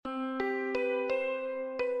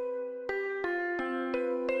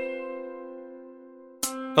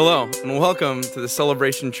Hello, and welcome to the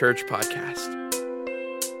Celebration Church podcast.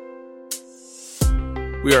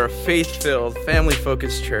 We are a faith-filled,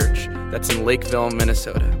 family-focused church that's in Lakeville,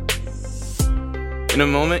 Minnesota. In a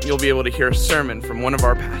moment, you'll be able to hear a sermon from one of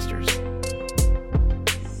our pastors.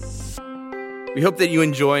 We hope that you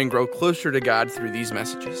enjoy and grow closer to God through these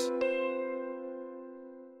messages.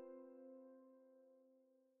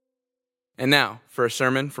 And now, for a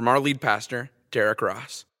sermon from our lead pastor, Derrick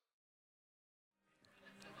Ross.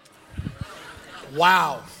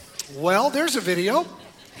 Wow. Well, there's a video.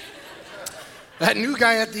 That new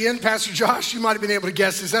guy at the end, Pastor Josh, you might have been able to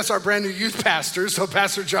guess this. That's our brand new youth pastor. So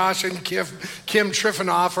Pastor Josh and Kim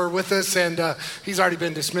Triffenoff are with us, and he's already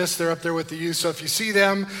been dismissed. They're up there with the youth. So if you see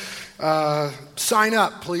them, sign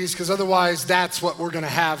up, please, because otherwise that's what we're going to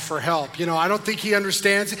have for help. You know, I don't think he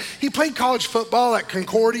understands. He played college football at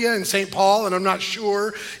Concordia in St. Paul, and I'm not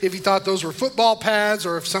sure if he thought those were football pads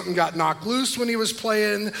or if something got knocked loose when he was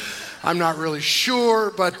playing. I'm not really sure,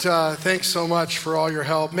 but thanks so much for all your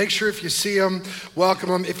help. Make sure if you see him, welcome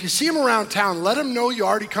him. If you see him around town, let him know you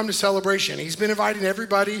already come to Celebration. He's been inviting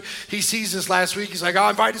everybody. He sees this last week. He's like, I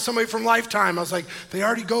invited somebody from Lifetime. I was like, they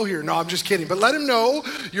already go here. No, I'm just kidding. But let him know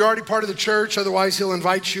you're already part of the church. Otherwise, he'll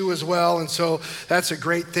invite you as well. And so that's a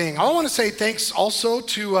great thing. I want to say thanks also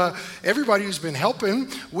to everybody who's been helping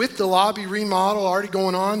with the lobby remodel already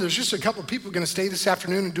going on. There's just a couple people going to stay this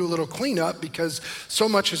afternoon and do a little cleanup because so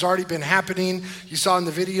much has already been happening. You saw in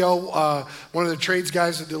the video, one of the trades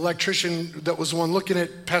guys, the electrician that was the one looking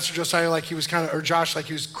at Pastor Josiah like he was or Josh like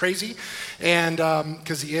he was crazy, and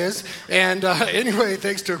because he is. And anyway,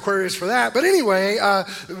 thanks to Aquarius for that. But anyway,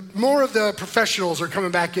 more of the professionals are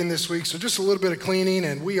coming back in this week, so just a little bit of cleaning,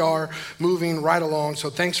 and we are moving right along. So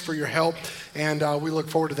thanks for your help, and we look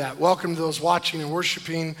forward to that. Welcome to those watching and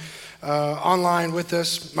worshiping online with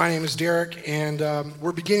us. My name is Derrick, and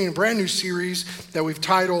we're beginning a brand new series that we've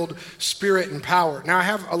titled Spirit and Power. Now, I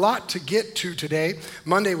have a lot to get to today.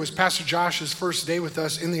 Monday was Pastor Josh's first day with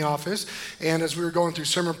us in the office, and as we were going through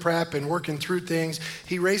sermon prep and working through things,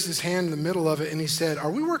 he raised his hand in the middle of it, and he said,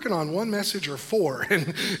 are we working on one message or four?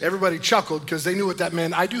 And everybody chuckled because they knew what that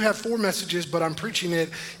meant. I do have 4 messages, but I'm preaching it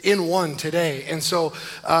in one today, and so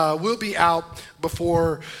we'll be out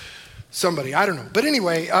before somebody, I don't know. But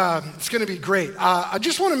anyway, it's going to be great. I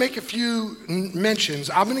just want to make a few mentions.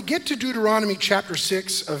 I'm going to get to Deuteronomy chapter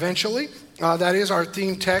 6 eventually. That is our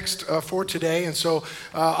theme text for today, and so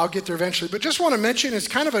I'll get there eventually. But just want to mention it's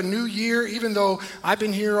kind of a new year, even though I've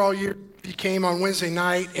been here all year. He came on Wednesday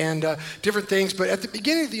night and different things. But at the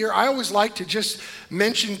beginning of the year, I always like to just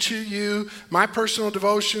mention to you my personal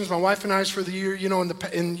devotions, my wife and I's for the year. You know,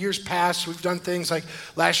 in years past, we've done things like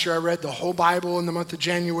last year I read the whole Bible in the month of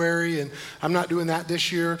January, and I'm not doing that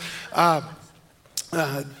this year.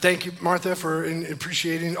 Thank you, Martha, for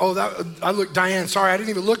appreciating. Oh, Diane, sorry, I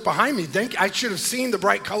didn't even look behind me. I should have seen the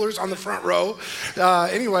bright colors on the front row.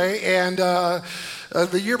 Anyway, and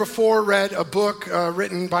the year before read a book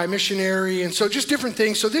written by a missionary, and so just different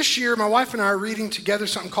things. So this year, my wife and I are reading together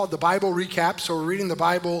something called the Bible Recap. So we're reading the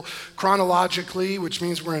Bible chronologically, which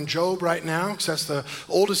means we're in Job right now, because that's the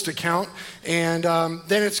oldest account. And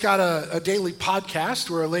then it's got a daily podcast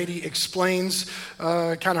where a lady explains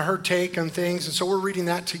kind of her take on things. And so we're reading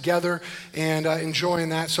that together and enjoying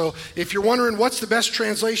that. So if you're wondering what's the best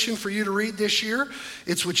translation for you to read this year,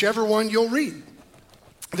 it's whichever one you'll read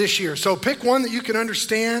this year. So pick one that you can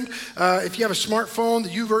understand. If you have a smartphone, the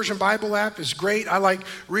YouVersion Bible app is great. I like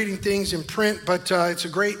reading things in print, but it's a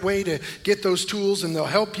great way to get those tools and they'll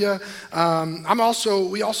help you.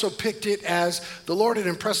 We also picked it as the Lord had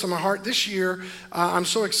impressed on my heart this year. I'm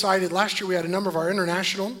so excited. Last year we had a number of our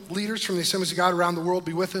international leaders from the Assemblies of God around the world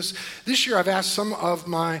be with us. This year I've asked some of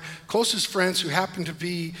my closest friends who happen to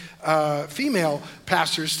be female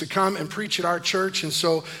pastors to come and preach at our church. And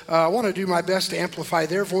so I want to do my best to amplify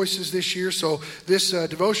their voices this year. So this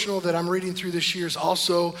devotional that I'm reading through this year is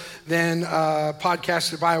also then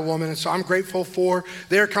podcasted by a woman. And so I'm grateful for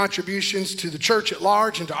their contributions to the church at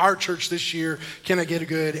large and to our church this year. Can I get a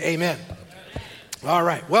good amen? All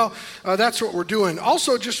right, well, that's what we're doing.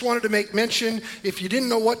 Also, just wanted to make mention, if you didn't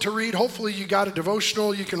know what to read, hopefully you got a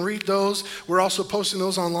devotional. You can read those. We're also posting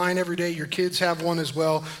those online every day. Your kids have one as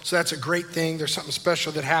well, so that's a great thing. There's something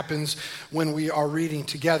special that happens when we are reading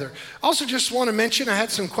together. Also, just want to mention, I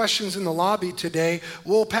had some questions in the lobby today.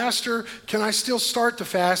 Well, Pastor, can I still start the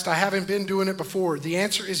fast? I haven't been doing it before. The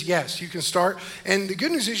answer is yes, you can start. And the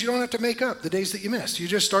good news is you don't have to make up the days that you missed. You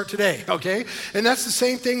just start today, okay? And that's the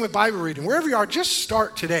same thing with Bible reading. Wherever you are, just just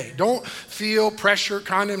start today. Don't feel pressure,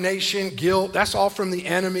 condemnation, guilt. That's all from the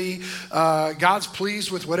enemy. God's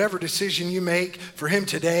pleased with whatever decision you make for him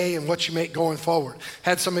today and what you make going forward.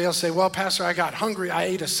 Had somebody else say, well, Pastor, I got hungry. I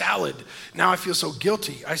ate a salad. Now I feel so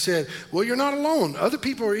guilty. I said, well, you're not alone. Other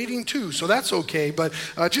people are eating too, so that's okay. But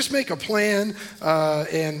just make a plan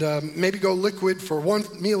and maybe go liquid for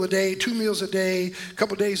 1 meal a day, 2 meals a day, a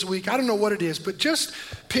couple days a week. I don't know what it is, but just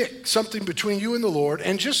pick something between you and the Lord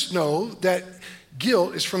and just know that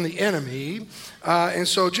guilt is from the enemy. And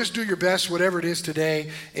so just do your best, whatever it is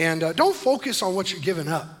today. And don't focus on what you're giving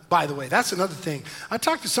up, by the way. That's another thing. I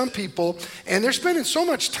talk to some people, and they're spending so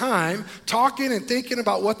much time talking and thinking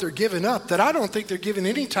about what they're giving up that I don't think they're giving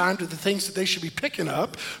any time to the things that they should be picking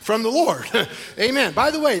up from the Lord. Amen.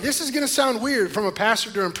 By the way, this is going to sound weird from a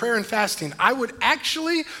pastor during prayer and fasting. I would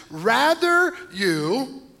actually rather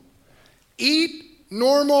you eat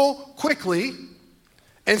normal quickly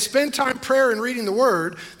and spend time prayer and reading the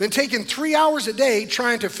word than taking 3 hours a day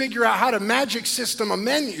trying to figure out how to magic system a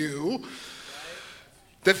menu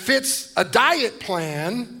that fits a diet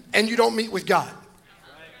plan and you don't meet with God.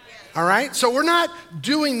 All right? So we're not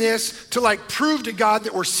doing this to like prove to God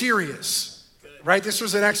that we're serious, right? This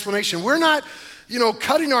was an explanation. We're not,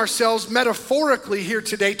 cutting ourselves metaphorically here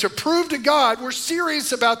today to prove to God we're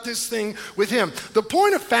serious about this thing with him. The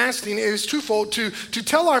point of fasting is twofold, to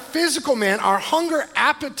tell our physical man, our hunger,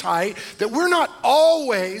 appetite, that we're not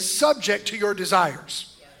always subject to your desires.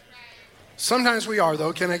 Sometimes we are,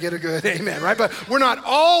 though. Can I get a good amen, right? But we're not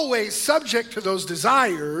always subject to those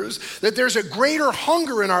desires, that there's a greater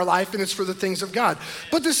hunger in our life, and it's for the things of God.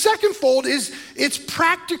 But the second fold is it's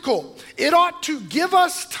practical. It ought to give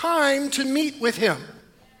us time to meet with him.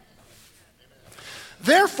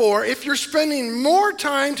 Therefore, if you're spending more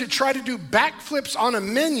time to try to do backflips on a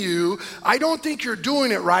menu, I don't think you're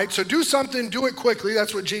doing it right. So do something, do it quickly.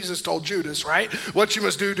 That's what Jesus told Judas, right? What you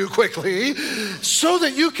must do quickly, so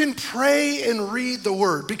that you can pray and read the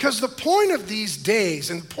word. Because the point of these days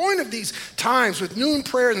and the point of these times with noon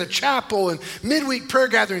prayer in the chapel and midweek prayer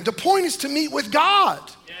gathering, the point is to meet with God.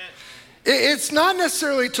 It's not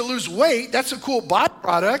necessarily to lose weight. That's a cool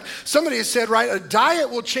byproduct. Somebody has said, right, a diet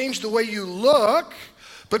will change the way you look,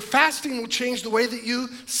 but fasting will change the way that you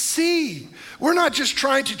see. We're not just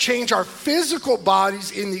trying to change our physical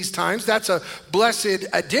bodies in these times. That's a blessed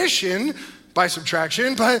addition by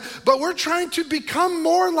subtraction, but we're trying to become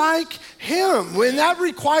more like him, when that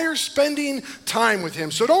requires spending time with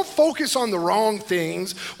him. So don't focus on the wrong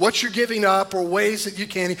things, what you're giving up or ways that you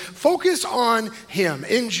can't. Focus on him.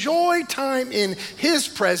 Enjoy time in his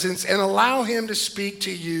presence and allow him to speak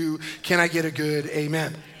to you. Can I get a good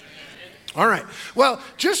amen? All right. Well,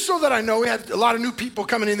 just so that I know, we had a lot of new people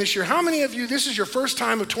coming in this year. How many of you, this is your first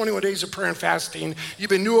time of 21 days of prayer and fasting? You've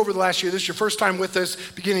been new over the last year. This is your first time with us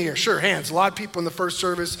beginning of year. Sure, hands. A lot of people in the first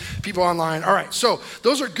service, people online. All right. So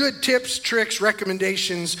those are good tips, tricks,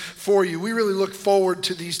 recommendations for you. We really look forward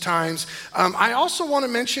to these times. I also want to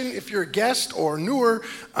mention, if you're a guest or newer,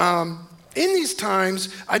 in these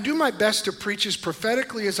times, I do my best to preach as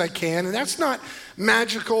prophetically as I can, and that's not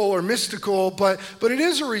magical or mystical, but it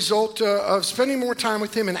is a result of spending more time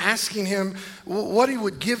with him and asking him what he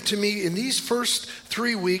would give to me in these first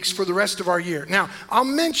 3 weeks for the rest of our year. Now, I'll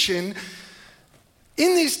mention,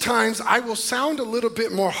 in these times, I will sound a little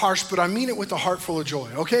bit more harsh, but I mean it with a heart full of joy,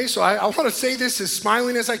 okay? So I want to say this as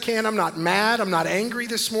smiling as I can. I'm not mad. I'm not angry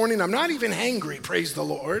this morning. I'm not even hangry, praise the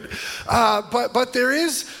Lord. But there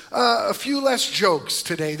is a few less jokes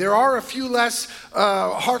today. There are a few less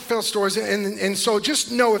heartfelt stories. And so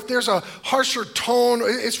just know, if there's a harsher tone,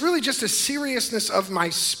 it's really just a seriousness of my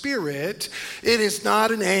spirit. It is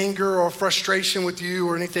not an anger or frustration with you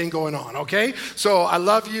or anything going on, okay? So I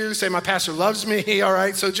love you. Say, my pastor loves me. All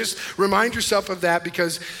right, so just remind yourself of that,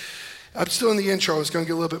 because I'm still in the intro. It's going to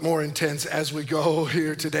get a little bit more intense as we go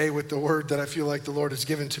here today with the word that I feel like the Lord has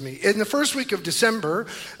given to me. In the first week of December,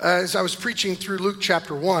 as I was preaching through Luke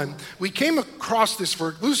chapter 1, we came across this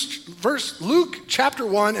verse, Luke chapter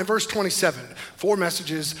 1 and verse 27. 4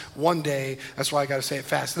 messages, one day. That's why I got to say it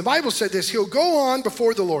fast. The Bible said this: he'll go on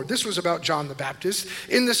before the Lord. This was about John the Baptist,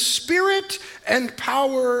 in the spirit and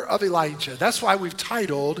power of Elijah. That's why we've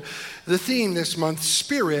titled the theme this month,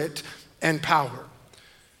 Spirit and Power.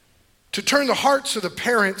 To turn the hearts of the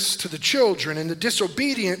parents to the children, and the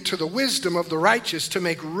disobedient to the wisdom of the righteous, to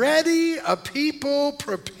make ready a people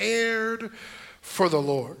prepared for the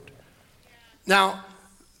Lord. Now,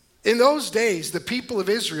 in those days, the people of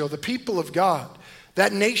Israel, the people of God,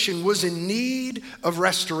 That nation was in need of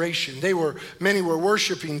restoration. Many were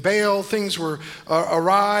worshiping Baal. Things were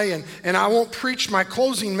awry. And I won't preach my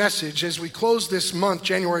closing message as we close this month,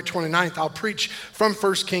 January 29th. I'll preach from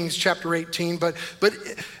 1 Kings chapter 18. But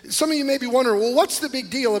some of you may be wondering, well, what's the big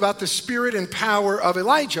deal about the spirit and power of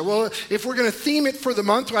Elijah? Well, if we're going to theme it for the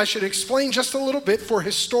month, I should explain just a little bit for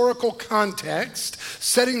historical context,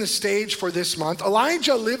 setting the stage for this month.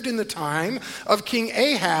 Elijah lived in the time of King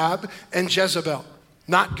Ahab and Jezebel.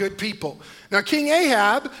 Not good people. Now, King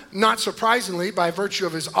Ahab, not surprisingly, by virtue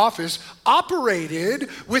of his office, operated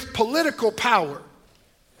with political power.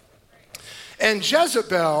 And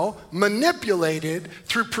Jezebel manipulated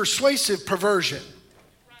through persuasive perversion.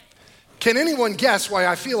 Can anyone guess why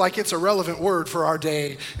I feel like it's a relevant word for our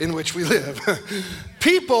day in which we live?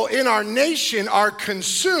 People in our nation are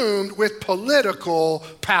consumed with political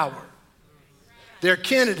power. Their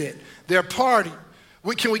candidate, their party.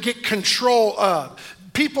 Can we get control of?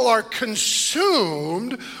 People are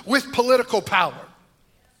consumed with political power.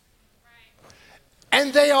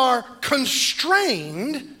 And they are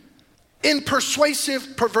constrained in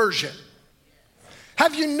persuasive perversion.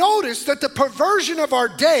 Have you noticed that the perversion of our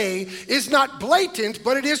day is not blatant,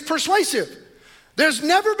 but it is persuasive? There's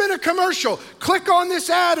never been a commercial. Click on this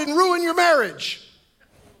ad and ruin your marriage.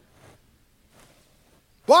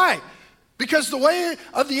 Why? Because the way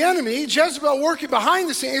of the enemy, Jezebel working behind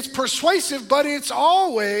the scenes, it's persuasive, but it's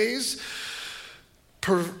always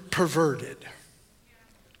perverted.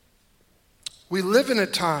 We live in a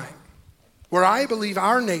time where I believe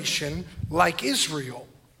our nation, like Israel,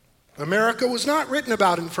 America was not written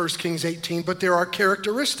about in 1 Kings 18, but there are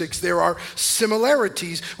characteristics, there are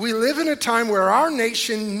similarities. We live in a time where our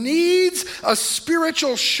nation needs a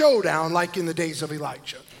spiritual showdown like in the days of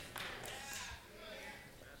Elijah.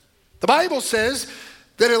 The Bible says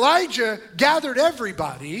that Elijah gathered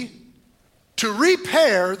everybody to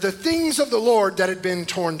repair the things of the Lord that had been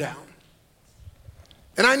torn down.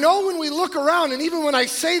 And I know when we look around, and even when I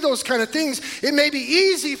say those kind of things, it may be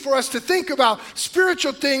easy for us to think about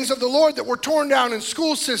spiritual things of the Lord that were torn down in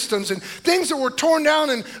school systems and things that were torn down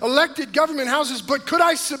in elected government houses. But could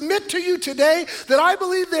I submit to you today that I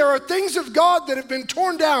believe there are things of God that have been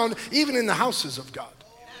torn down even in the houses of God?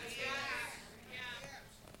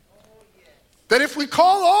 That if we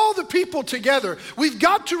call all the people together, we've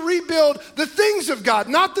got to rebuild the things of God,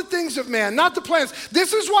 not the things of man, not the plans.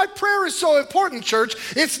 This is why prayer is so important, church.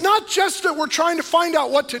 It's not just that we're trying to find out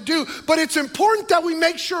what to do, but it's important that we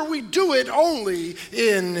make sure we do it only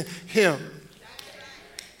in Him.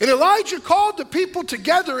 And Elijah called the people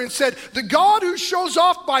together and said, the God who shows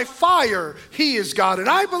off by fire, He is God. And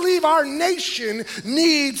I believe our nation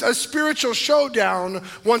needs a spiritual showdown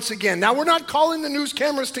once again. Now, we're not calling the news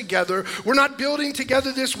cameras together. We're not building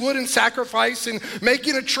together this wooden sacrifice and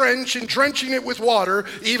making a trench and drenching it with water,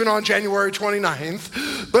 even on January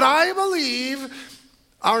 29th. But I believe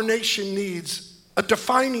our nation needs a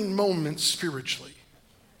defining moment spiritually,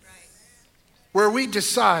 where we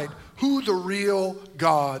decide who the real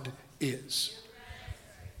God is.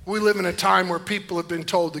 We live in a time where people have been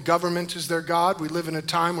told the government is their God. We live in a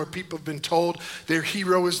time where people have been told their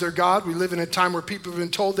hero is their God. We live in a time where people have been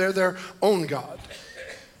told they're their own God.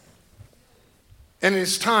 And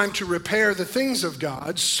it's time to repair the things of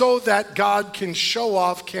God so that God can show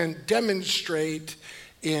off, can demonstrate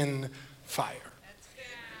in fire.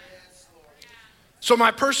 So my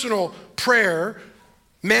personal prayer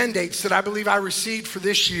mandates that I believe I received for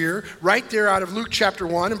this year, right there out of Luke chapter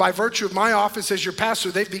 1, and by virtue of my office as your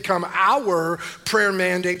pastor, they've become our prayer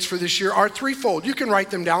mandates for this year, are threefold. You can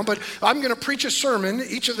write them down, but I'm going to preach a sermon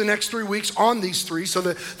each of the next 3 weeks on these three so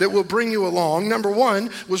that will bring you along. Number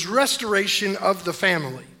one was restoration of the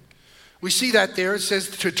family. We see that there. It says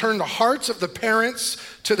to turn the hearts of the parents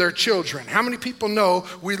to their children. How many people know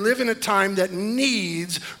we live in a time that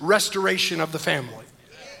needs restoration of the family?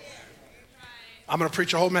 I'm going to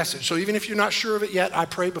preach a whole message. So even if you're not sure of it yet, I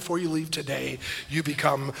pray before you leave today, you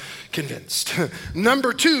become convinced.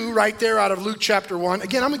 Number two, right there out of Luke chapter 1.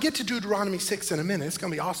 Again, I'm going to get to Deuteronomy 6 in a minute. It's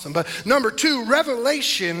going to be awesome. But number two,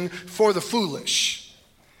 revelation for the foolish.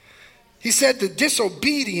 He said the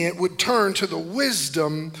disobedient would turn to the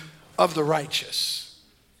wisdom of the righteous.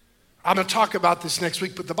 I'm going to talk about this next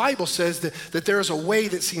week, but the Bible says that there is a way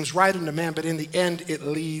that seems right unto man, but in the end it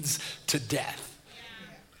leads to death.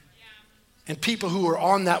 And people who are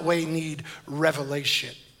on that way need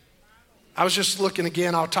revelation. I was just looking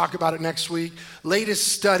again, I'll talk about it next week. Latest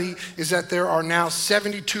study is that there are now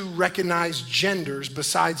 72 recognized genders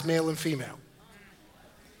besides male and female.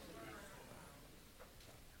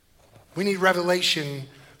 We need revelation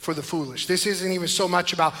for the foolish. This isn't even so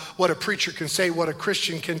much about what a preacher can say, what a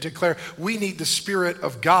Christian can declare. We need the Spirit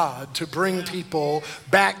of God to bring people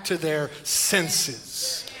back to their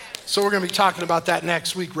senses. So we're going to be talking about that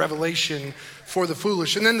next week, Revelation for the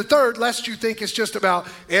foolish. And then the third, lest you think it's just about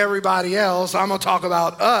everybody else, I'm going to talk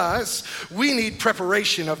about us. We need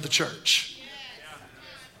preparation of the church.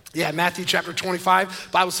 Yeah, Matthew chapter 25,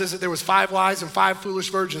 Bible says that there was 5 wise and 5 foolish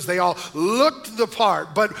virgins. They all looked the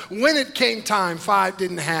part, but when it came time, 5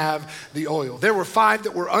 didn't have the oil. There were 5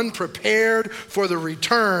 that were unprepared for the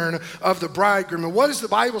return of the bridegroom. And what does the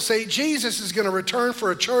Bible say? Jesus is going to return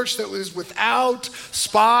for a church that was without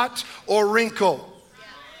spot or wrinkle.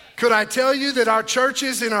 Could I tell you that our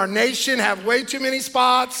churches in our nation have way too many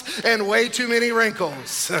spots and way too many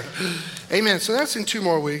wrinkles? Amen. So that's in 2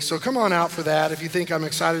 more weeks. So come on out for that. If you think I'm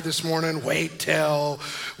excited this morning, wait till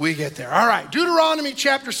we get there. All right. Deuteronomy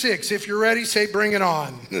chapter 6. If you're ready, say bring it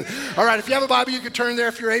on. All right. If you have a Bible, you can turn there.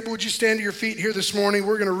 If you're able, would you stand to your feet here this morning?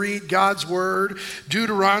 We're going to read God's word,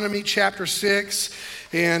 Deuteronomy chapter 6.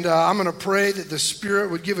 And I'm going to pray that the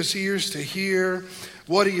Spirit would give us ears to hear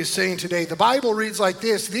what he is saying today. The Bible reads like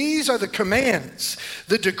this: these are the commands,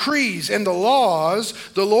 the decrees, and the laws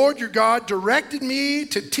the Lord your God directed me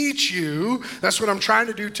to teach you. That's what I'm trying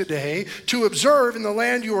to do today, to observe in the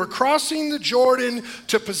land you are crossing the Jordan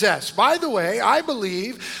to possess. By the way, I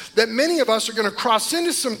believe that many of us are going to cross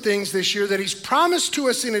into some things this year that he's promised to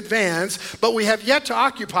us in advance, but we have yet to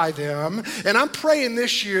occupy them. And I'm praying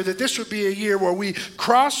this year that this would be a year where we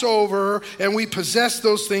cross over and we possess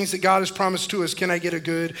those things that God has promised to us. Can I get a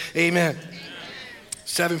good amen?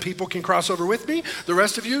 7 people can cross over with me. The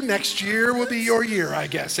rest of you, next year will be your year, I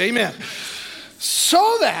guess. Amen.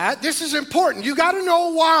 So that, this is important. You got to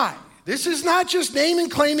know why. This is not just name and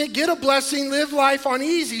claim it, get a blessing, live life on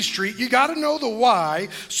easy street. You got to know the why,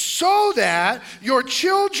 so that your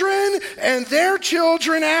children and their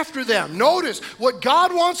children after them. Notice, what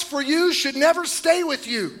God wants for you should never stay with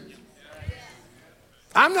you.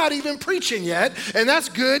 I'm not even preaching yet, and that's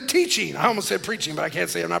good teaching. I almost said preaching, but I can't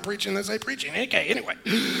say I'm not preaching unless I say preaching. Okay, anyway.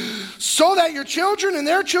 So that your children and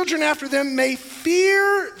their children after them may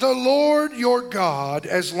fear the Lord your God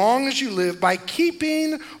as long as you live, by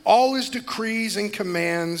keeping all his decrees and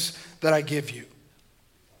commands that I give you.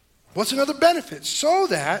 What's another benefit? So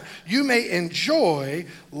that you may enjoy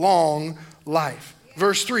long life.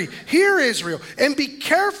 Verse 3, hear Israel, and be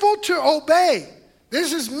careful to obey.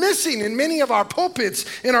 This is missing in many of our pulpits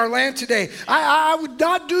in our land today. I would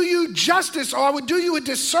not do you justice, or I would do you a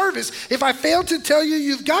disservice if I failed to tell you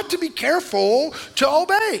you've got to be careful to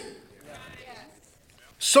obey,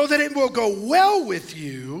 so that it will go well with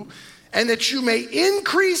you and that you may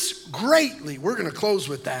increase greatly. We're going to close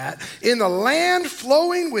with that. In the land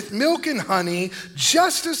flowing with milk and honey,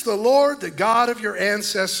 just as the Lord, the God of your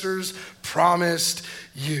ancestors, promised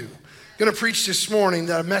you. I'm going to preach this morning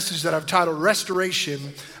a message that I've titled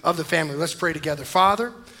Restoration of the Family. Let's pray together.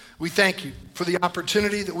 Father, we thank you for the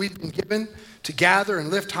opportunity that we've been given to gather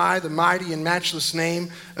and lift high the mighty and matchless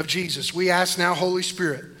name of Jesus. We ask now, Holy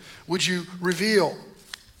Spirit, would you reveal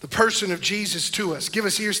the person of Jesus to us? Give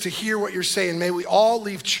us ears to hear what you're saying. May we all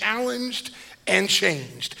leave challenged and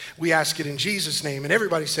changed. We ask it in Jesus' name. And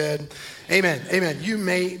everybody said, amen. Amen. You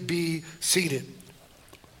may be seated.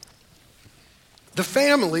 The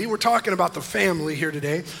family, we're talking about the family here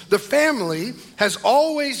today. The family has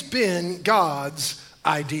always been God's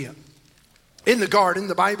idea. In the garden,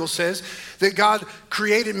 the Bible says that God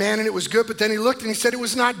created man and it was good, but then he looked and he said it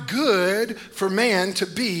was not good for man to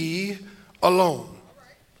be alone.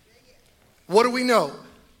 What do we know?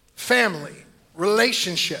 Family,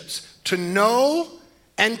 relationships, to know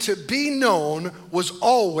and to be known was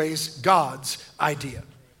always God's idea.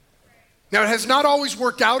 Now, it has not always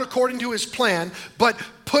worked out according to his plan, but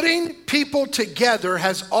putting people together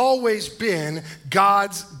has always been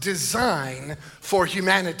God's design for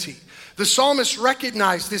humanity. The psalmist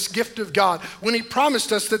recognized this gift of God when he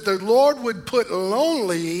promised us that the Lord would put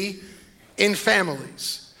lonely in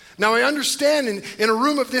families. Now, I understand in a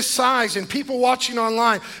room of this size and people watching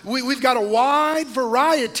online, we've got a wide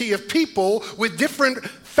variety of people with different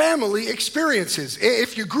family experiences.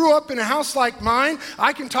 If you grew up in a house like mine,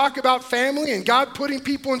 I can talk about family and God putting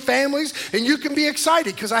people in families, and you can be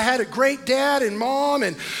excited because I had a great dad and mom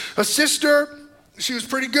and a sister. She was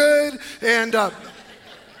pretty good, and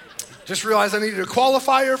just realized I needed a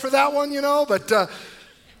qualifier for that one,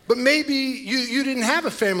 but maybe you didn't have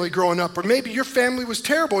a family growing up, or maybe your family was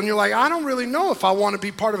terrible and you're like, I don't really know if I want to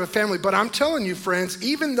be part of a family. But I'm telling you, friends,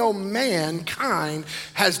 even though mankind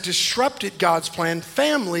has disrupted God's plan,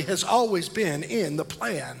 family has always been in the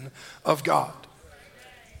plan of God.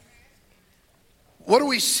 What do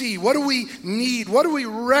we see? What do we need? What do we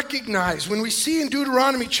recognize? When we see in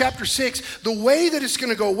Deuteronomy chapter 6, the way that it's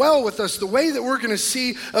going to go well with us, the way that we're going to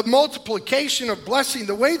see a multiplication of blessing,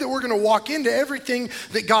 the way that we're going to walk into everything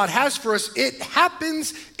that God has for us, it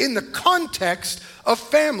happens in the context of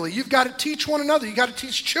family. You've got to teach one another. You've got to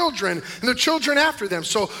teach children and the children after them.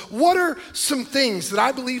 So what are some things that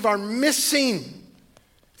I believe are missing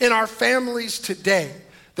in our families today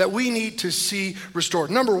that we need to see restored?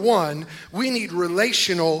 Number one, we need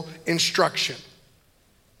relational instruction.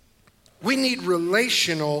 We need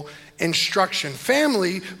relational instruction.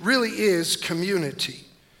 Family really is community.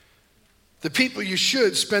 The people you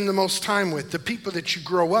should spend the most time with, the people that you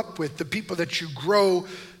grow up with, the people that you grow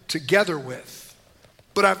together with.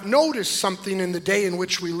 But I've noticed something in the day in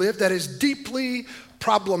which we live that is deeply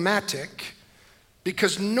problematic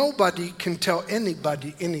because nobody can tell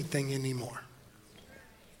anybody anything anymore.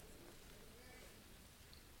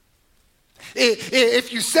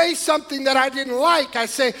 If you say something that I didn't like, I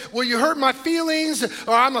say, well, you hurt my feelings,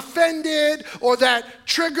 or I'm offended, or that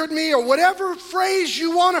triggered me, or whatever phrase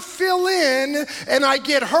you want to fill in, and I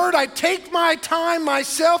get hurt. I take my time,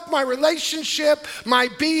 myself, my relationship, my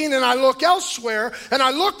being, and I look elsewhere, and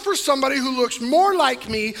I look for somebody who looks more like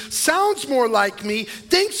me, sounds more like me,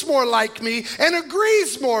 thinks more like me, and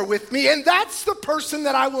agrees more with me, and that's the person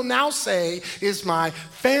that I will now say is my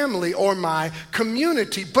family or my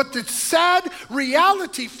community. But the sad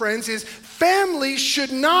reality, friends, is family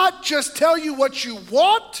should not just tell you what you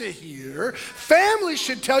want to hear. Family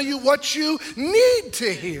should tell you what you need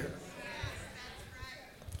to hear.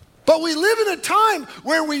 But we live in a time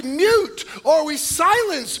where we mute or we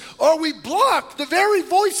silence or we block the very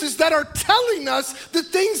voices that are telling us the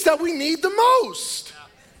things that we need the most.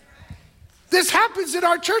 This happens in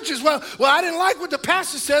our churches. Well, I didn't like what the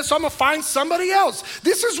pastor says, so I'm going to find somebody else.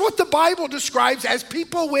 This is what the Bible describes as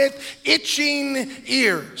people with itching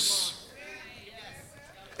ears.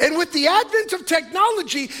 And with the advent of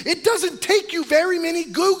technology, it doesn't take you very many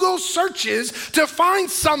Google searches to find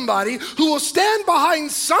somebody who will stand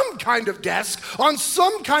behind some kind of desk on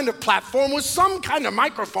some kind of platform with some kind of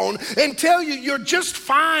microphone and tell you you're just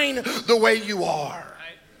fine the way you are.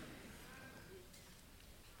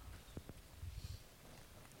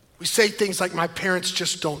 We say things like, my parents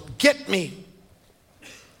just don't get me.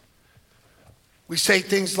 We say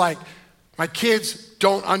things like, my kids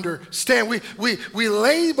don't understand. We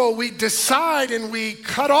label, we decide, and we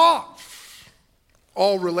cut off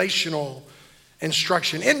all relational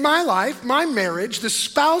instruction. In my life, my marriage, the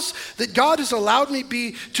spouse that God has allowed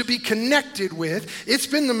me to be connected with, it's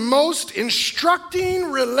been the most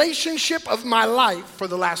instructing relationship of my life for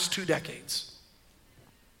the last 2 decades.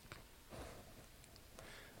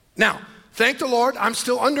 Now, thank the Lord, I'm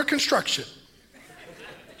still under construction.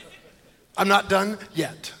 I'm not done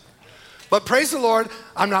yet. But praise the Lord,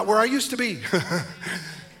 I'm not where I used to be.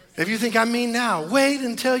 If you think I'm mean now, wait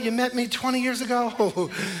until you met me 20 years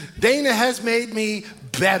ago. Dana has made me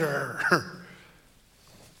better.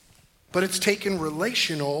 But it's taken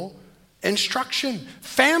relational instruction.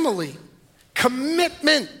 Family,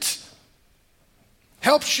 commitment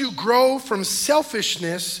helps you grow from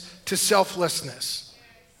selfishness to selflessness.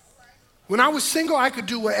 When I was single, I could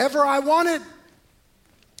do whatever I wanted.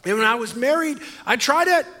 And when I was married, I tried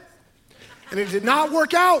it, and it did not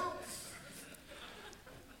work out.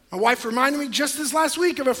 My wife reminded me just this last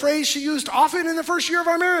week of a phrase she used often in the first year of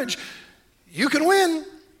our marriage. You can win,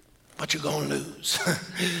 but you're going to lose.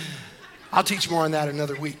 I'll teach more on that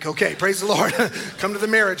another week. Okay, praise the Lord. Come to the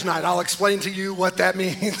marriage night. I'll explain to you what that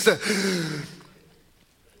means.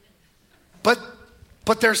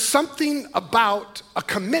 But there's something about a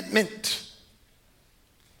commitment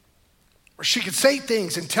where she could say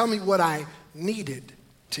things and tell me what I needed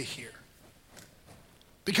to hear.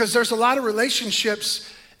 Because there's a lot of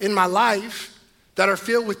relationships in my life that are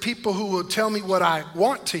filled with people who will tell me what I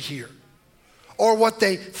want to hear or what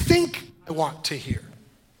they think I want to hear.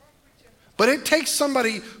 But it takes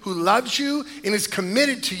somebody who loves you and is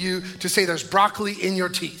committed to you to say there's broccoli in your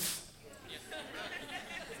teeth.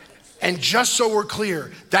 And just so we're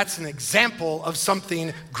clear, that's an example of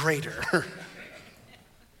something greater.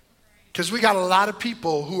 Because we got a lot of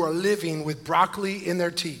people who are living with broccoli in their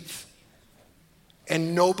teeth,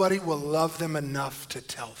 and nobody will love them enough to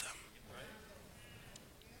tell them.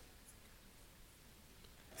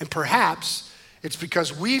 And perhaps it's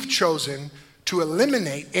because we've chosen to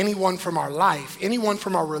eliminate anyone from our life, anyone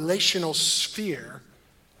from our relational sphere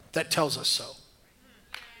that tells us so.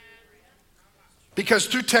 Because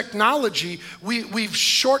through technology, we've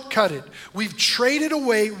shortcutted. We've traded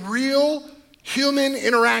away real human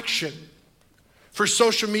interaction for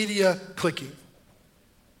social media clicking.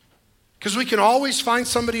 Because we can always find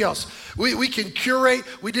somebody else. We can curate.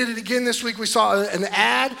 We did it again this week. We saw an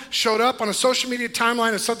ad showed up on a social media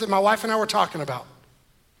timeline of something my wife and I were talking about.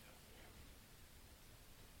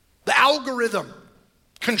 The algorithm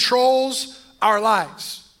controls our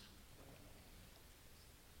lives.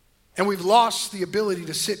 And we've lost the ability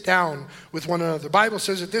to sit down with one another. The Bible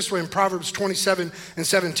says it this way in Proverbs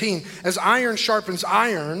 27:17. As iron sharpens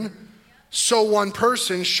iron, so one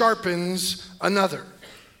person sharpens another.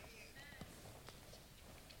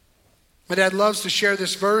 My dad loves to share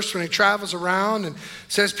this verse when he travels around and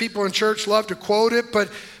says people in church love to quote it, but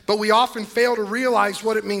we often fail to realize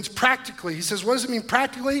what it means practically. He says, what does it mean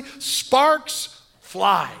practically? Sparks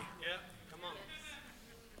fly. Yeah, come on.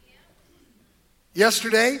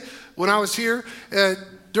 Yesterday, when I was here,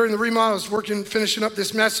 during the remodel, I was finishing up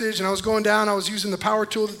this message, and I was going down. I was using the power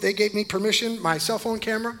tool that they gave me permission, my cell phone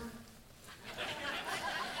camera.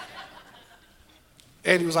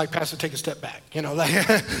 And he was like, Pastor, take a step back. You know,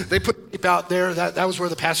 they put people out there. That was where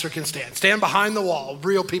the pastor can stand. Stand behind the wall,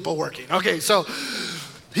 real people working. Okay, so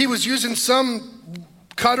he was using some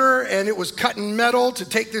cutter, and it was cutting metal to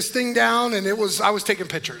take this thing down, and I was taking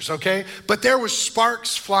pictures, okay? But there was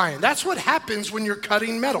sparks flying. That's what happens when you're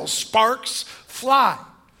cutting metal. Sparks fly.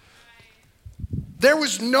 There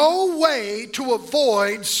was no way to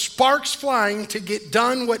avoid sparks flying to get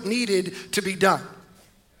done what needed to be done.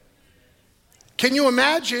 Can you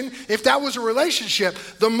imagine if that was a relationship?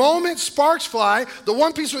 The moment sparks fly, the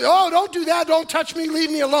one piece was, oh, don't do that, don't touch me, leave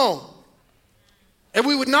me alone. And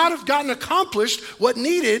we would not have gotten accomplished what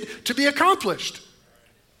needed to be accomplished.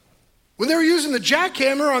 When they were using the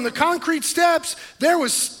jackhammer on the concrete steps, there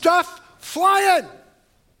was stuff flying.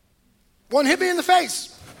 One hit me in the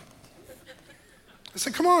face. I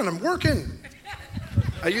said, come on, I'm working.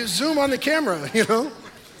 I use Zoom on the camera, you know.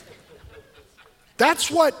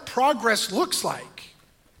 That's what progress looks like.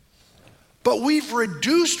 But we've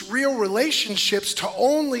reduced real relationships to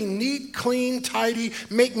only neat, clean, tidy,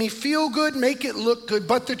 make me feel good, make it look good.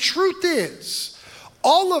 But the truth is,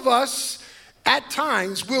 all of us at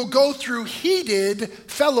times will go through heated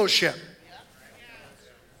fellowship.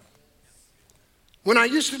 When I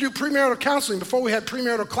used to do premarital counseling, before we had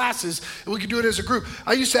premarital classes, and we could do it as a group,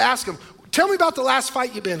 I used to ask them, tell me about the last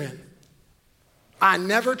fight you've been in. I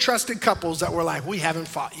never trusted couples that were like, we haven't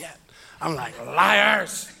fought yet. I'm like,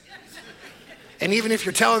 liars. And even if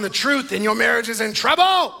you're telling the truth, then your marriage is in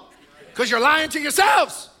trouble because you're lying to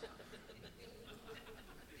yourselves.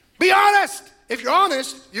 Be honest. If you're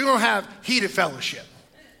honest, you're going to have heated fellowship.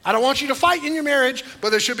 I don't want you to fight in your marriage,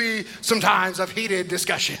 but there should be some times of heated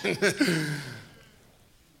discussion.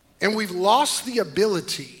 And we've lost the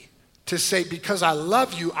ability to say, because I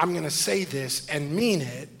love you, I'm going to say this and mean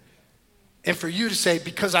it. And for you to say,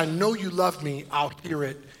 because I know you love me, I'll hear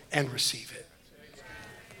it and receive it.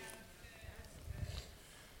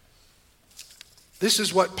 This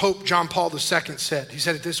is what Pope John Paul II said. He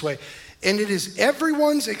said it this way, and it is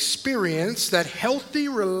everyone's experience that healthy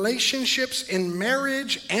relationships in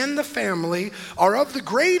marriage and the family are of the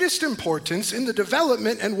greatest importance in the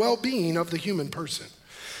development and well-being of the human person.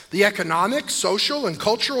 The economic, social, and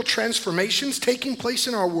cultural transformations taking place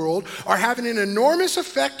in our world are having an enormous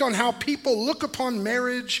effect on how people look upon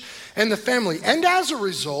marriage and the family. And as a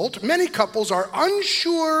result, many couples are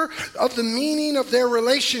unsure of the meaning of their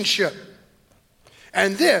relationship.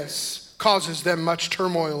 And this causes them much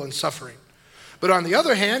turmoil and suffering. But on the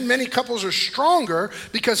other hand, many couples are stronger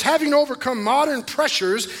because having overcome modern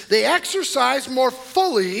pressures, they exercise more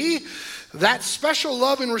fully that special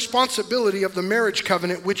love and responsibility of the marriage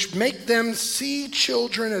covenant, which make them see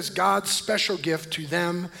children as God's special gift to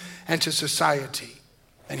them and to society.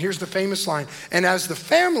 And here's the famous line, and as the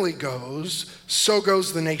family goes, so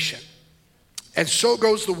goes the nation. And so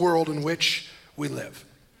goes the world in which we live.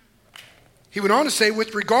 He went on to say,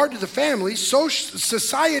 with regard to the family,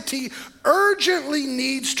 society urgently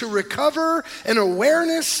needs to recover an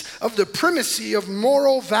awareness of the primacy of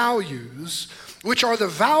moral values, which are the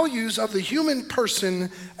values of the human person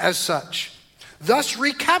as such, thus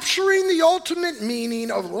recapturing the ultimate meaning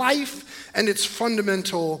of life and its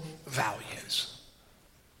fundamental values.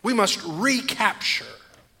 We must recapture.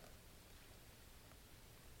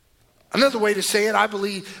 Another way to say it, I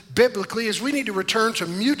believe, biblically, is we need to return to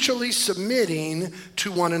mutually submitting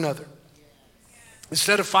to one another.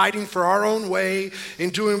 Instead of fighting for our own way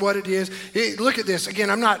and doing what it is. Look at this. Again,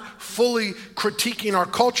 I'm not fully critiquing our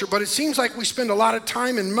culture, but it seems like we spend a lot of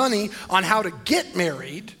time and money on how to get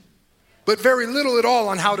married, but very little at all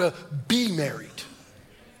on how to be married.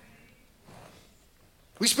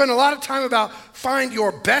 We spend a lot of time about find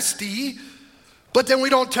your bestie, but then we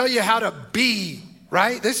don't tell you how to be,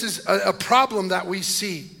 right? This is a problem that we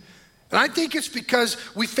see. And I think it's because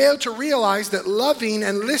we fail to realize that loving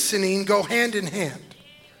and listening go hand in hand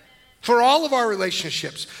for all of our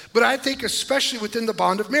relationships. But I think especially within the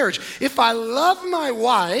bond of marriage. If I love my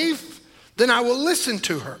wife, then I will listen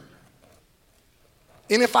to her.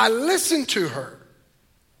 And if I listen to her,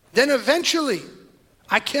 then eventually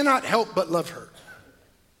I cannot help but love her.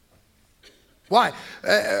 Why?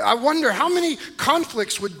 I wonder how many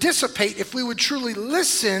conflicts would dissipate if we would truly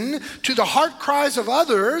listen to the heart cries of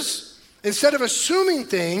others instead of assuming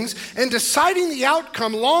things and deciding the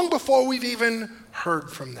outcome long before we've even heard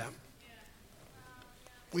from them.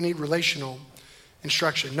 We need relational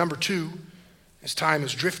instruction. Number 2, as time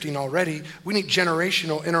is drifting already, we need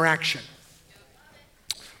generational interaction.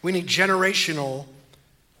 We need generational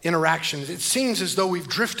interactions. It seems as though we've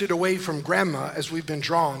drifted away from grandma as we've been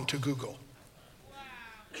drawn to Google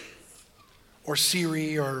or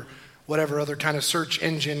Siri or whatever other kind of search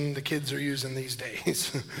engine the kids are using these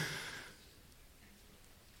days.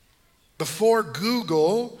 Before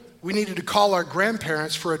Google, we needed to call our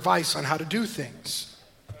grandparents for advice on how to do things.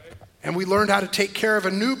 And we learned how to take care of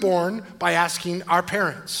a newborn by asking our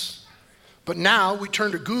parents. But now we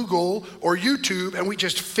turn to Google or YouTube and we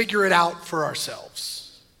just figure it out for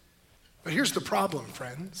ourselves. But here's the problem,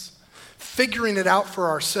 friends. Figuring it out for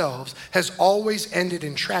ourselves has always ended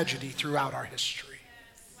in tragedy throughout our history.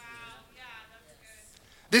 Wow. Yeah, that's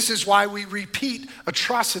good. This is why we repeat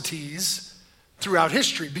atrocities throughout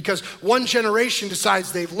history, because one generation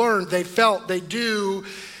decides they've learned, they felt, they do,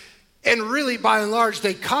 and really by and large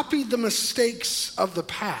they copied the mistakes of the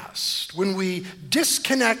past when we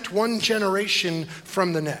disconnect one generation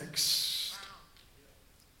from the next.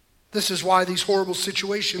 This is why these horrible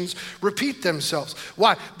situations repeat themselves.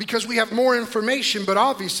 Why? Because we have more information, but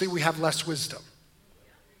obviously we have less wisdom.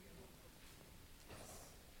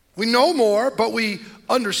 We know more, but we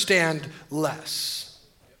understand less.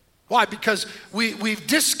 Why? Because we've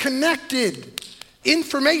disconnected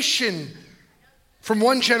information from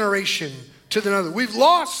one generation to another. We've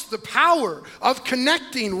lost the power of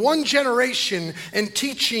connecting one generation and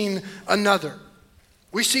teaching another.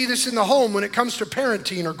 We see this in the home when it comes to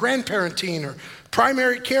parenting or grandparenting or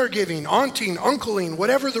primary caregiving, aunting, uncling,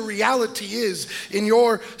 whatever the reality is in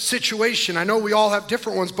your situation. I know we all have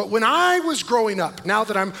different ones, but when I was growing up, now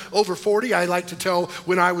that I'm over 40, I like to tell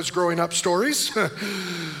when I was growing up stories.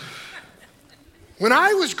 When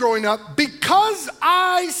I was growing up, because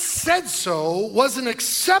I said so was an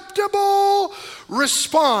acceptable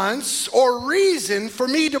response or reason for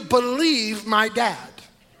me to believe my dad.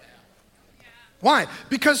 Why?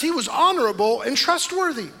 Because he was honorable and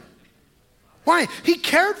trustworthy. Why? He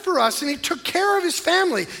cared for us and he took care of his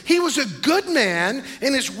family. He was a good man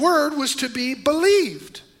and his word was to be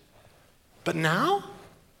believed. But now,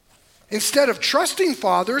 instead of trusting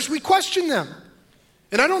fathers, we question them.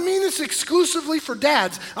 And I don't mean this exclusively for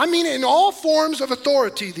dads. I mean it in all forms of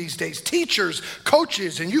authority these days. Teachers,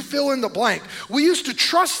 coaches, and you fill in the blank. We used to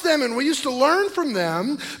trust them and we used to learn from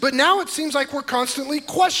them, but now it seems like we're constantly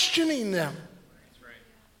questioning them.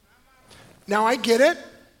 Now I get it.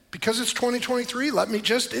 Because it's 2023, let me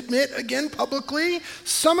just admit again publicly,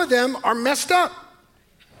 some of them are messed up.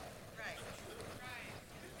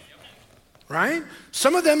 Right?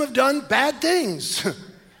 Some of them have done bad things.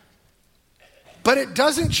 But it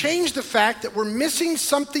doesn't change the fact that we're missing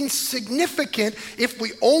something significant if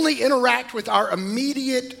we only interact with our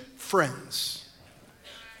immediate friends.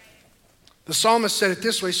 The psalmist said it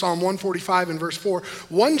this way, Psalm 145 and verse 4,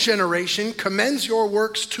 one generation commends your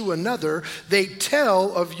works to another, they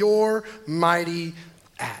tell of your mighty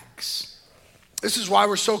acts. This is why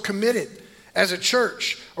we're so committed as a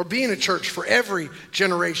church, or being a church for every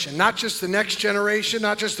generation, not just the next generation,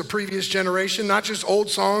 not just the previous generation, not just old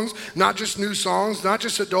songs, not just new songs, not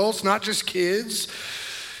just adults, not just kids,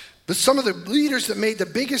 but some of the leaders that made the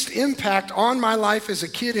biggest impact on my life as a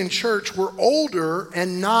kid in church were older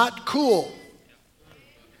and not cool.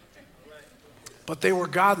 But they were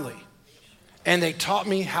godly, and they taught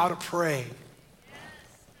me how to pray.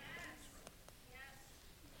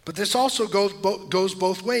 But this also goes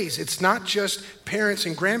both ways. It's not just parents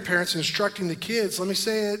and grandparents instructing the kids. Let me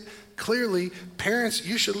say it clearly. Parents,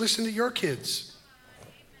 you should listen to your kids.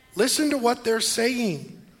 Listen to what they're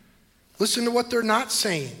saying. Listen to what they're not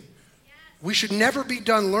saying. We should never be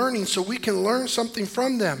done learning so we can learn something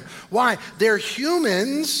from them. Why? They're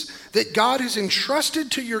humans that God has entrusted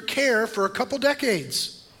to your care for a couple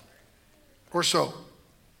decades or so.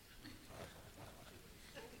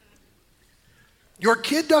 Your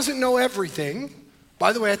kid doesn't know everything.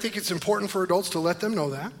 By the way, I think it's important for adults to let them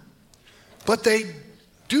know that. But they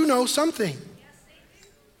do know something.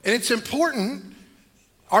 And it's important.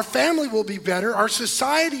 Our family will be better. Our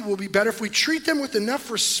society will be better if we treat them with enough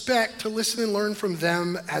respect to listen and learn from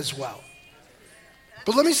them as well.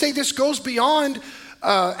 But let me say, this goes beyond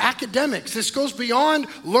academics. This goes beyond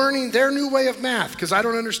learning their new way of math, because I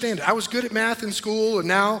don't understand it. I was good at math in school, and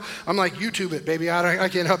now I'm like, YouTube it, baby. I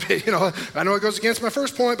can't help it. I know it goes against my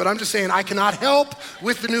first point, but I'm just saying I cannot help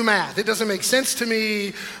with the new math. It doesn't make sense to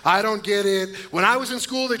me. I don't get it. When I was in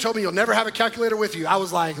school, they told me you'll never have a calculator with you. I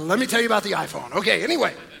was like, let me tell you about the iPhone. Okay,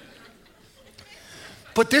 anyway.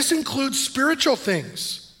 But this includes spiritual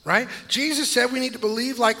things. Right? Jesus said we need to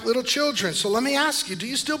believe like little children. So let me ask you, do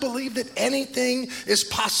you still believe that anything is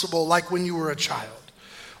possible like when you were a child?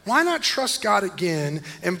 Why not trust God again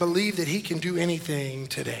and believe that he can do anything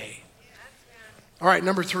today? All right,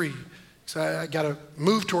 number 3. So I got to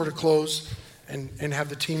move toward a close and have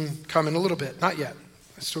the team come in a little bit. Not yet.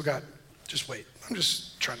 I still got, just wait. I'm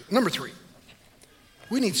just trying. Number 3,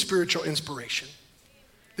 we need spiritual inspiration.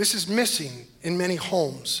 This is missing in many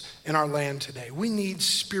homes in our land today. We need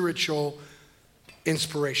spiritual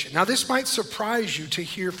inspiration. Now, this might surprise you to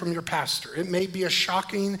hear from your pastor. It may be a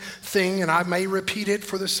shocking thing, and I may repeat it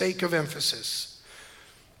for the sake of emphasis.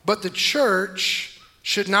 But the church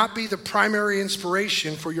should not be the primary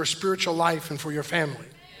inspiration for your spiritual life and for your family.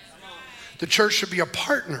 The church should be a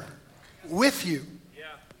partner with you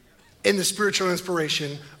in the spiritual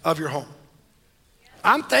inspiration of your home.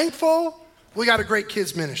 I'm thankful we got a great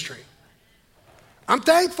kids ministry. I'm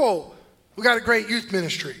thankful we got a great youth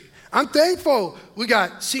ministry. I'm thankful we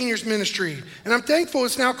got seniors ministry. And I'm thankful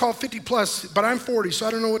it's now called 50 plus, but I'm 40, so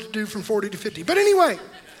I don't know what to do from 40 to 50. But anyway,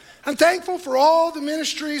 I'm thankful for all the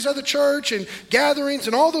ministries of the church and gatherings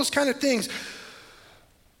and all those kind of things.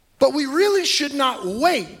 But we really should not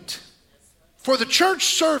wait for the church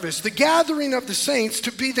service, the gathering of the saints,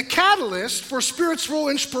 to be the catalyst for spiritual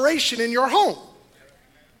inspiration in your home.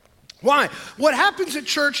 Why? What happens at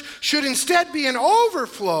church should instead be an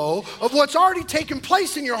overflow of what's already taken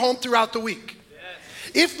place in your home throughout the week.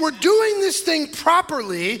 If we're doing this thing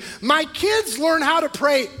properly, my kids learn how to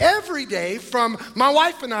pray every day from my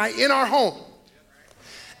wife and I in our home.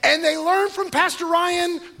 And they learn from Pastor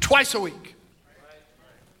Ryan twice a week.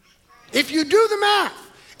 If you do the math,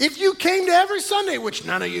 if you came to every Sunday, which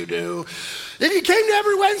none of you do, if you came to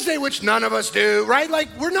every Wednesday, which none of us do, right? Like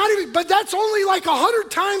we're not even, but that's only like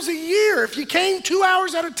 100 times a year. If you came 2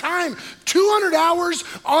 hours at a time, 200 hours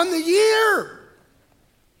on the year.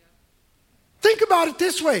 Think about it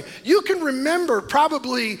this way. You can remember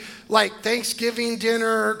probably like Thanksgiving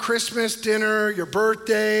dinner, Christmas dinner, your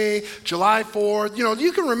birthday, July 4th.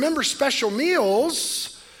 You can remember special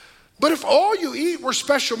meals, but if all you eat were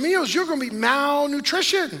special meals, you're going to be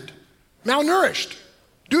malnutritioned, malnourished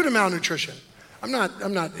due to malnutrition. I'm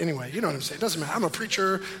not, anyway, you know what I'm saying. It doesn't matter. I'm a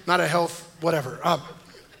preacher, not a health, whatever.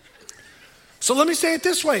 So let me say it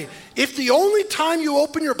this way. If the only time you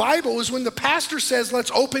open your Bible is when the pastor says, let's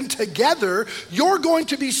open together, you're going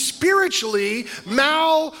to be spiritually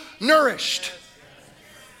malnourished.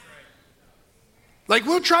 Like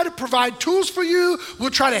we'll try to provide tools for you.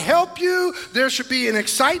 We'll try to help you. There should be an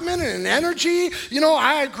excitement and an energy.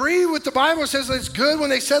 I agree with the Bible. It says it's good when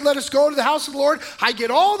they said, let us go to the house of the Lord. I get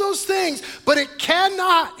all those things, but it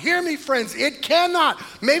cannot, hear me friends, it cannot.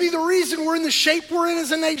 Maybe the reason we're in the shape we're in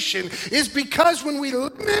as a nation is because when we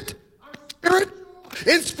limit our spiritual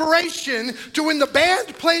inspiration to when the band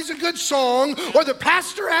plays a good song or the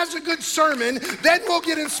pastor has a good sermon, then we'll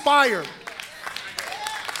get inspired.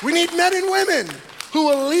 We need men and women who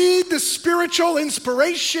will lead the spiritual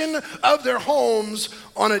inspiration of their homes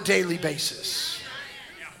on a daily basis.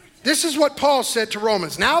 This is what Paul said to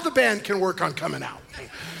Romans. Now the band can work on coming out.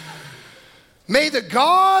 May the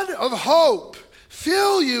God of hope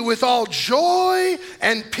fill you with all joy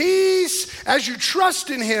and peace as you trust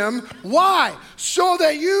in him. Why? So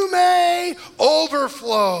that you may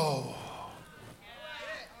overflow.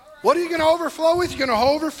 What are you going to overflow with? You're going to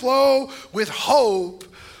overflow with hope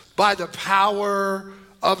by the power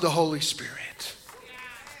of the Holy Spirit.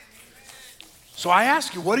 So I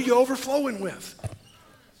ask you, what are you overflowing with?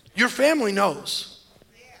 Your family knows.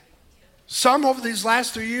 Some over these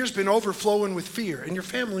last 3 years been overflowing with fear, and your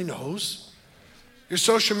family knows. Your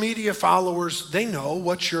social media followers, they know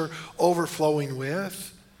what you're overflowing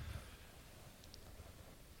with.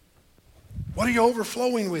 What are you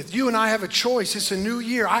overflowing with? You and I have a choice. It's a new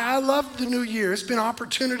year. I love the new year. It's been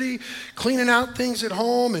opportunity, cleaning out things at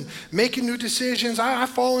home and making new decisions. I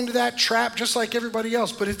fall into that trap just like everybody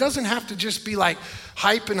else, but it doesn't have to just be like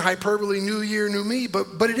hype and hyperbole, new year, new me,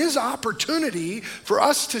 but it is opportunity for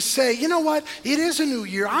us to say, you know what? It is a new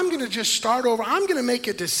year. I'm going to just start over. I'm going to make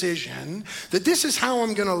a decision that this is how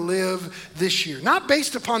I'm going to live this year. Not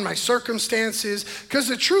based upon my circumstances, because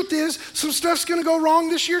the truth is some stuff's going to go wrong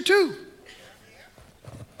this year too.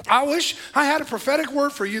 I wish I had a prophetic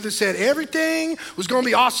word for you that said everything was going to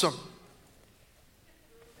be awesome.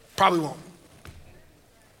 Probably won't.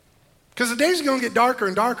 Because the days are going to get darker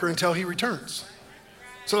and darker until he returns.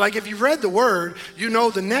 So like if you've read the word, you know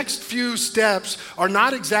the next few steps are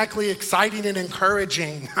not exactly exciting and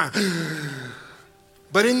encouraging.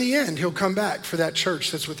 But in the end, he'll come back for that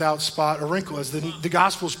church that's without spot or wrinkle as the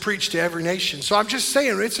gospel's preached to every nation. So I'm just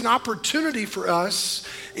saying, it's an opportunity for us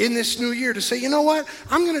in this new year to say, you know what?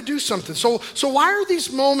 I'm going to do something. So why are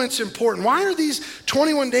these moments important? Why are these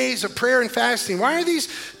 21 days of prayer and fasting? Why are these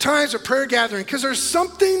times of prayer gathering? Because there's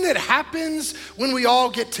something that happens when we all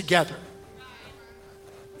get together.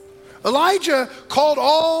 Elijah called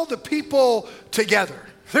all the people together.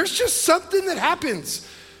 There's just something that happens.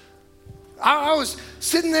 I was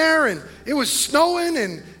sitting there and it was snowing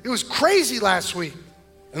and it was crazy last week.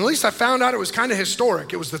 And at least I found out it was kind of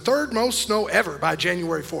historic. It was the third most snow ever by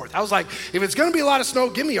January 4th. I was like, if it's going to be a lot of snow,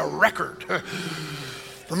 give me a record.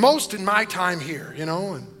 The most in my time here, you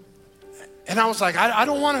know. And I was like, I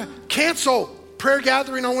don't want to cancel prayer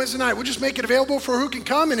gathering on Wednesday night. We'll just make it available for who can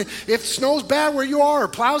come. And if snow's bad where you are or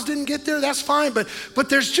plows didn't get there, that's fine. But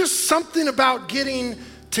there's just something about getting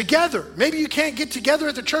together. Maybe you can't get together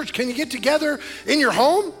at the church. Can you get together in your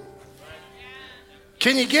home?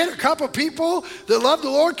 Can you get a couple of people that love the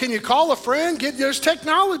Lord? Can you call a friend? There's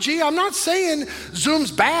technology. I'm not saying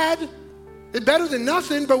Zoom's bad. It's better than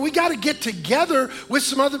nothing, but we got to get together with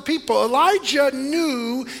some other people. Elijah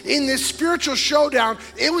knew in this spiritual showdown,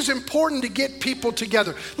 it was important to get people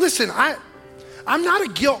together. Listen, I'm not a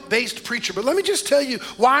guilt-based preacher, but let me just tell you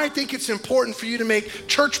why I think it's important for you to make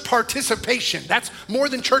church participation. That's more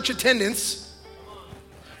than church attendance.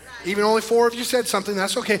 Even only 4 of you said something,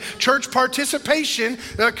 that's okay. Church participation,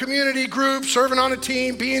 community group, serving on a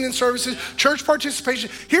team, being in services, church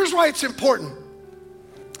participation. Here's why it's important.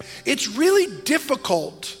 It's really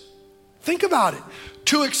difficult, think about it,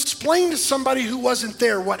 to explain to somebody who wasn't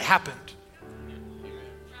there what happened.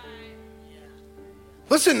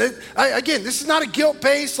 Listen, again, this is not a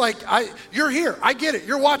guilt-based, you're here, I get it,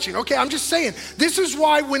 you're watching. Okay, I'm just saying, this is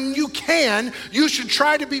why when you can, you should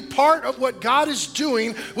try to be part of what God is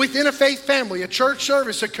doing within a faith family, a church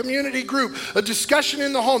service, a community group, a discussion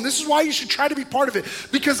in the home. This is why you should try to be part of it,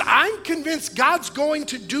 because I'm convinced God's going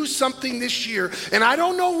to do something this year, and I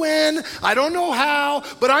don't know when, I don't know how,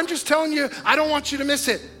 but I'm just telling you, I don't want you to miss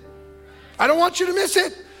it. I don't want you to miss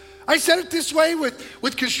it. I said it this way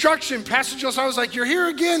with construction. Pastor Joseph, I was like, you're here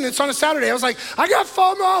again. It's on a Saturday. I was like, I got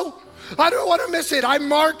FOMO. I don't want to miss it. I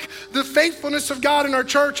mark the faithfulness of God in our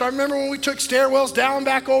church. I remember when we took stairwells down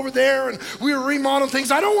back over there and we were remodeling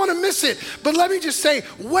things. I don't want to miss it. But let me just say,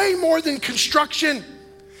 way more than construction.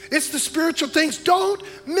 It's the spiritual things. Don't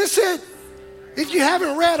miss it. If you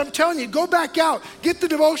haven't read, I'm telling you, go back out. Get the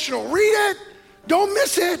devotional. Read it. Don't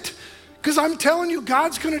miss it. Because I'm telling you,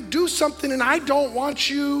 God's going to do something, and I don't want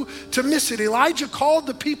you to miss it. Elijah called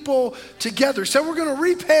the people together, said we're going to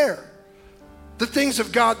repair the things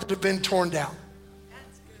of God that have been torn down.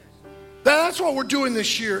 That's what we're doing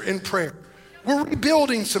this year in prayer. We're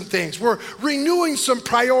rebuilding some things. We're renewing some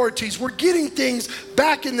priorities. We're getting things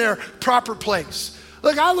back in their proper place.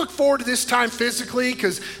 Look, I look forward to this time physically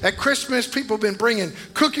because at Christmas, people have been bringing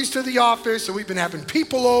cookies to the office and we've been having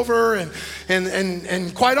people over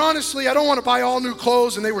and quite honestly, I don't want to buy all new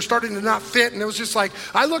clothes and they were starting to not fit. And it was just like,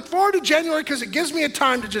 I look forward to January because it gives me a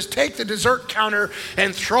time to just take the dessert counter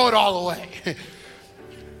and throw it all away.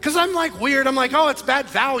 Because I'm like weird. I'm like, oh, it's bad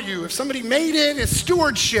value. If somebody made it, it's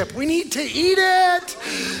stewardship. We need to eat it.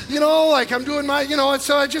 Like I'm doing my, and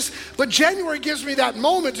so but January gives me that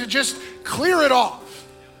moment to just clear it off.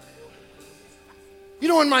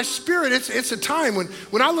 In my spirit, it's a time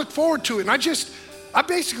when I look forward to it and I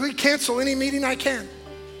basically cancel any meeting I can.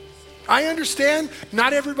 I understand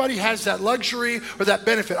not everybody has that luxury or that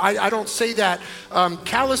benefit. I don't say that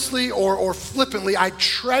callously or flippantly. I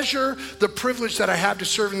treasure the privilege that I have to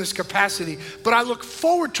serve in this capacity, but I look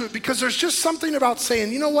forward to it because there's just something about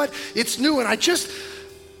saying, you know what, it's new and I just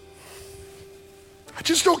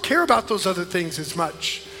don't care about those other things as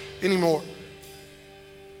much anymore.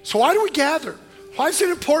 So why do we gather? Why is it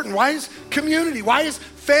important? Why is community? Why is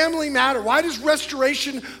family matter? Why does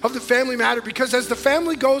restoration of the family matter? Because as the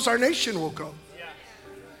family goes, our nation will go.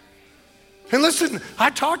 And listen, I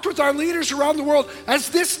talked with our leaders around the world. As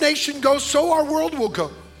this nation goes, so our world will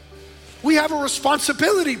go. We have a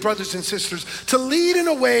responsibility, brothers and sisters, to lead in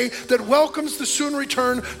a way that welcomes the soon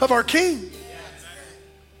return of our King.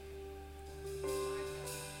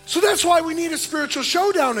 So that's why we need a spiritual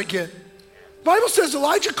showdown again. The Bible says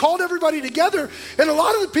Elijah called everybody together, and a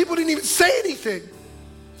lot of the people didn't even say anything.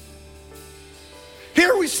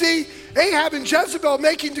 Here we see Ahab and Jezebel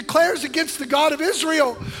making declares against the God of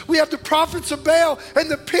Israel. We have the prophets of Baal,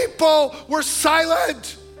 and the people were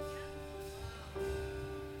silent.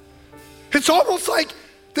 It's almost like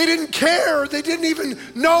they didn't care. They didn't even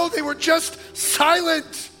know. They were just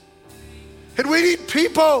silent. And we need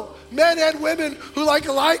people, men and women, who like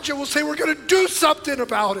Elijah will say, we're going to do something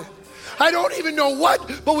about it. I don't even know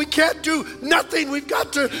what, but we can't do nothing. We've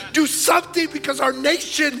got to do something because our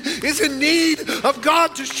nation is in need of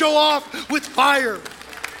God to show off with fire.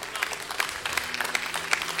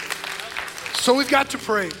 So we've got to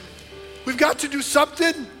pray. We've got to do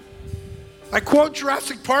something. I quote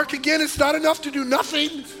Jurassic Park again, it's not enough to do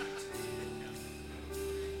nothing.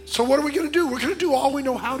 So what are we going to do? We're going to do all we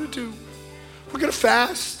know how to do. We're going to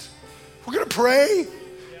fast. We're going to pray.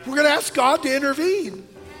 We're going to ask God to intervene.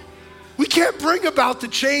 We can't bring about the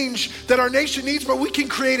change that our nation needs, but we can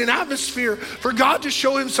create an atmosphere for God to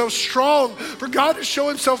show himself strong, for God to show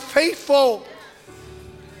himself faithful.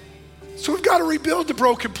 So we've got to rebuild the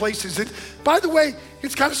broken places. And by the way,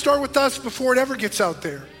 it's got to start with us before it ever gets out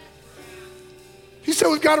there. He said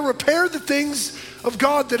we've got to repair the things of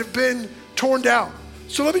God that have been torn down.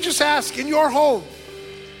 So let me just ask, in your home,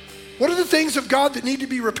 what are the things of God that need to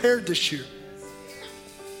be repaired this year?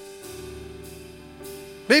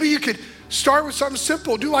 Maybe you could start with something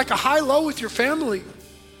simple. Do like a high-low with your family.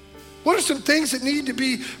 What are some things that need to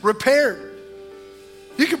be repaired?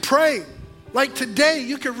 You could pray. Like today,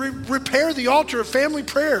 you could repair the altar of family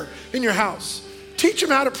prayer in your house. Teach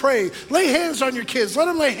them how to pray. Lay hands on your kids. Let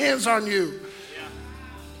them lay hands on you.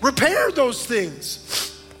 Repair those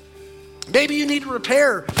things. Maybe you need to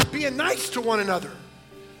repair being nice to one another.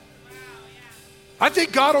 I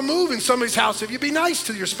think God will move in somebody's house if you be nice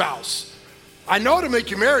to your spouse. I know it'll make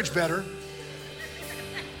your marriage better.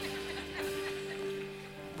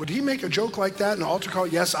 Would he make a joke like that in an altar call?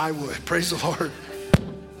 Yes, I would. Praise the Lord.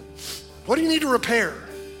 What do you need to repair?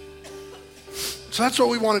 So that's what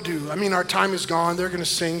we want to do. I mean, our time is gone. They're going to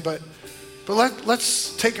sing, but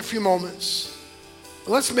let's take a few moments.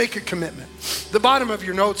 Let's make a commitment. The bottom of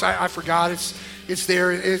your notes, I forgot. It's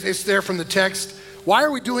there. It's there from the text. Why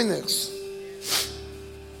are we doing this?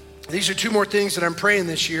 These are two more things that I'm praying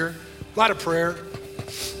this year. A lot of prayer.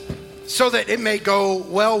 So that it may go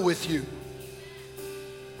well with you.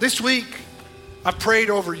 This week, I've prayed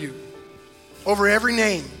over you. Over every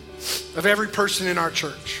name of every person in our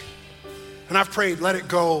church. And I've prayed, let it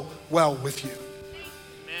go well with you.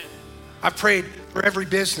 Amen. I've prayed for every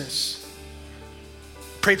business.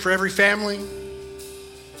 Prayed for every family.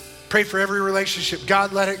 Prayed for every relationship.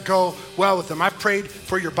 God, let it go well with them. I've prayed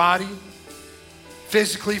for your body.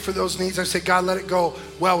 Physically for those needs. I say, God, let it go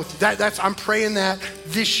well with you. I'm praying that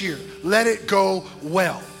this year. Let it go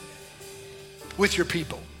well with your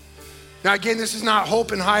people. Now again, this is not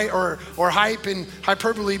hope and hype or hype and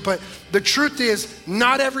hyperbole, but the truth is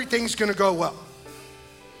not everything's gonna go well.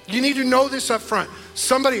 You need to know this up front.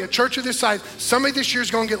 A church of this size, somebody this year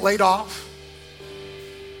is gonna get laid off.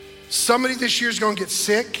 Somebody this year is gonna get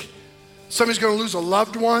sick. Somebody's gonna lose a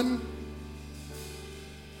loved one.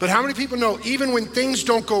 But how many people know even when things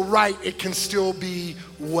don't go right, it can still be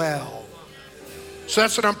well? So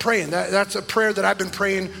that's what I'm praying. That's a prayer that I've been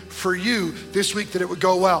praying for you this week, that it would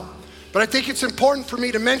go well. But I think it's important for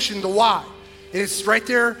me to mention the why. And it's right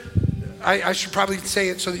there. I should probably say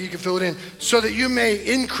it so that you can fill it in. So that you may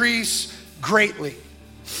increase greatly.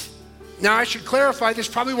 Now I should clarify, this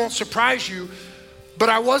probably won't surprise you, but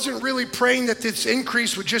I wasn't really praying that this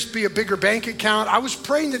increase would just be a bigger bank account. I was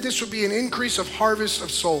praying that this would be an increase of harvest of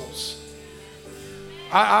souls.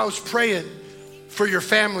 I was praying for your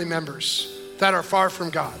family members that are far from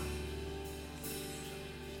God.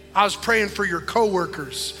 I was praying for your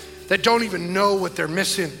coworkers that don't even know what they're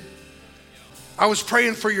missing. I was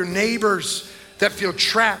praying for your neighbors that feel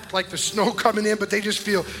trapped, like the snow coming in, but they just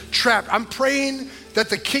feel trapped. I'm praying that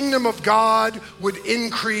the kingdom of God would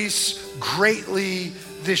increase greatly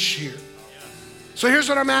this year. So here's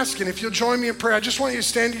what I'm asking. If you'll join me in prayer, I just want you to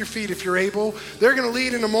stand to your feet if you're able. They're going to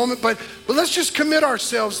lead in a moment, but let's just commit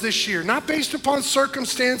ourselves this year, not based upon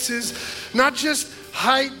circumstances, not just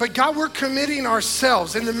height, but God, we're committing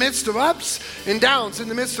ourselves in the midst of ups and downs, in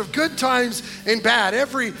the midst of good times and bad.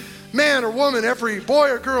 Every man or woman, every boy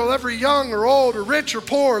or girl, every young or old or rich or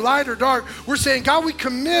poor, light or dark, we're saying, God, we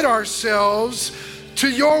commit ourselves to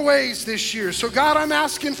your ways this year. So God, I'm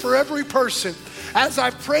asking for every person, as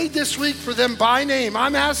I've prayed this week for them by name,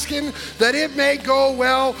 I'm asking that it may go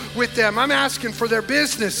well with them. I'm asking for their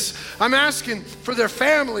business. I'm asking for their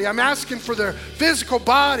family. I'm asking for their physical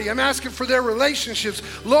body. I'm asking for their relationships.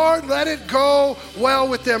 Lord, let it go well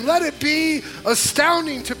with them. Let it be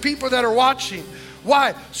astounding to people that are watching.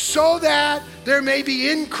 Why? So that there may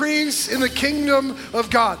be increase in the kingdom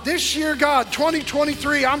of God. This year, God,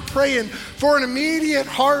 2023, I'm praying for an immediate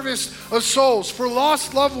harvest of souls, for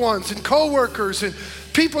lost loved ones and coworkers and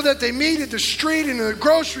people that they meet at the street and in the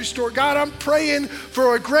grocery store. God, I'm praying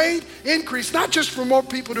for a great increase, not just for more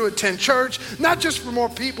people to attend church, not just for more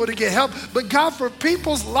people to get help, but God, for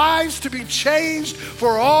people's lives to be changed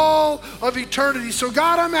for all of eternity. So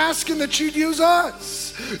God, I'm asking that you'd use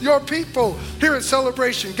us, your people here at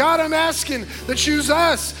Celebration. God, I'm asking that you use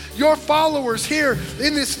us, your followers here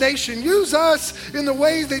in this nation. Use us in the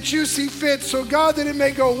ways that you see fit. So God, that it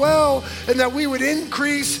may go well and that we would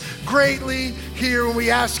increase greatly here, when we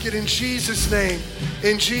ask it in Jesus' name,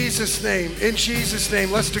 in Jesus' name, in Jesus'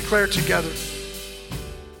 name. Let's declare together.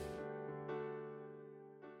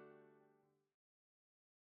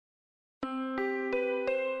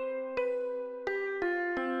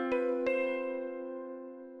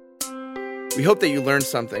 We hope that you learned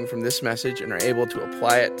something from this message and are able to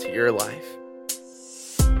apply it to your life.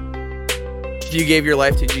 If you gave your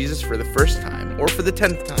life to Jesus for the first time or for the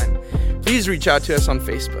 10th time, please reach out to us on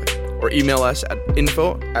Facebook or email us at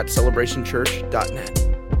info@celebrationchurch.net.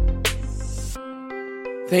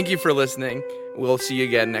 Thank you for listening. We'll see you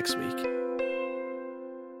again next week.